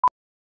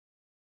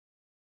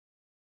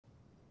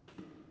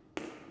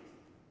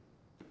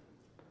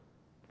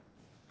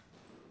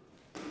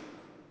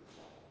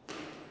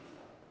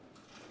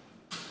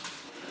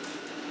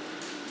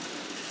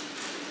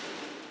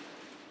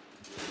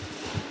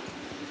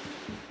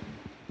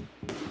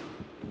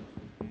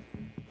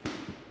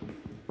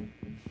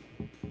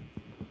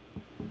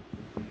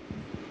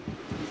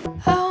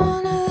I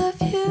wanna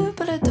love you,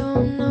 but I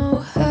don't know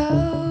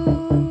how.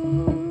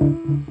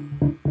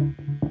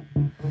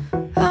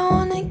 I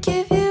wanna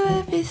give you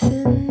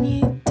everything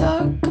you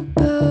talk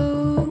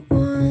about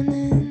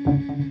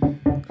wanting.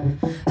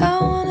 I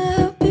wanna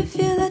help you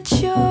feel that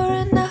you're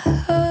enough.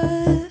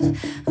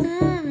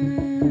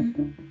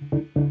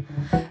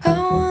 I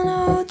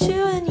wanna hold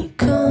you when you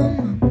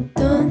come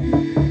undone.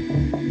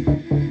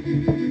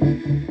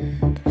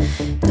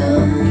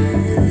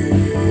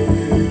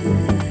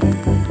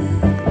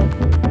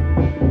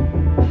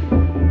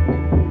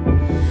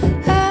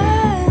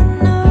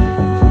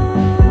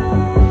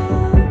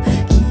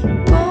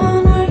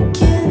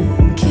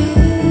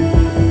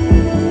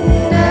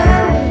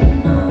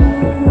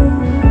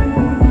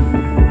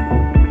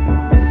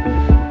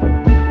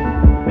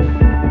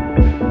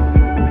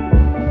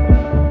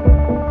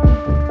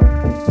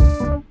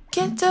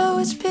 Can't tell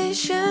it's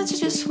patience or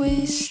just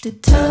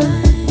wasted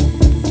time.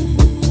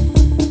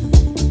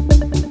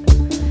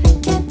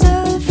 Can't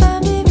tell if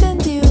I'm even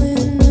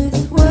dealing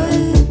with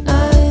what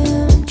I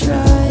am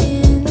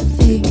trying to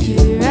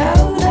figure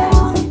out. I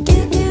wanna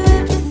give you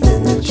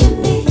everything that you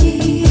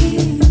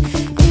need.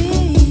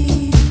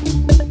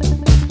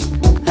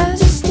 I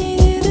just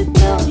need you to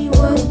tell me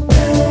what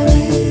that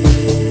is.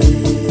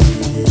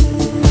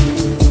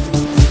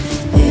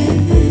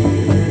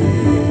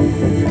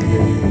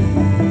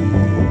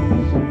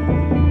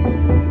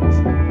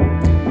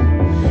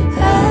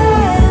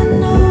 I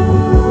know,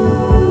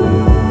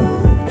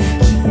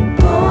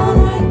 keep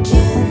on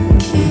working,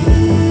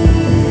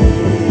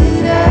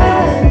 kid. I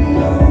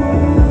know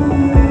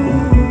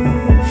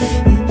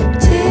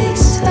it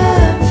takes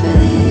time for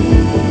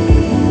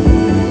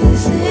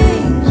these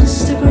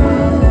things to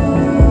grow.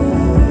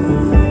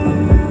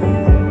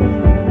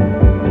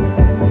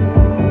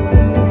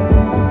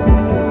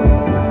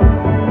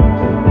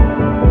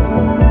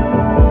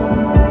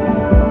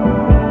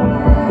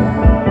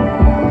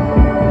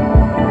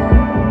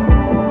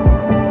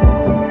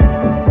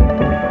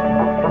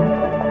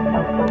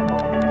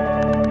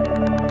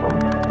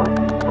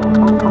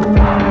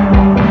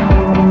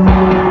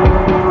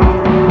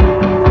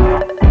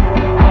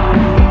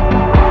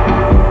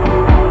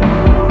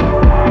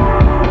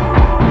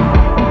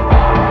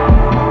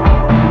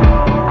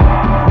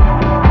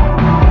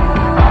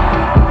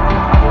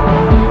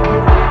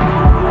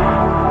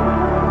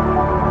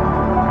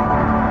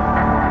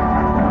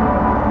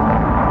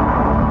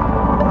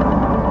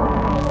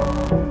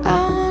 I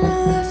wanna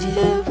love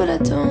you, but I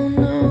don't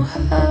know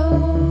how.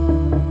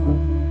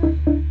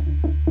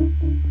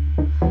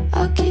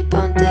 I'll keep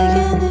on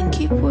digging and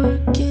keep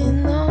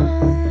working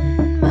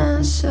on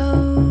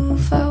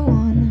myself. I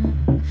wanna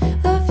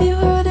love you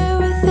harder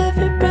with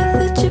every breath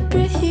that you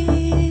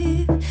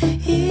breathe.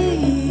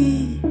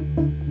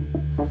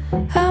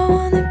 I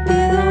wanna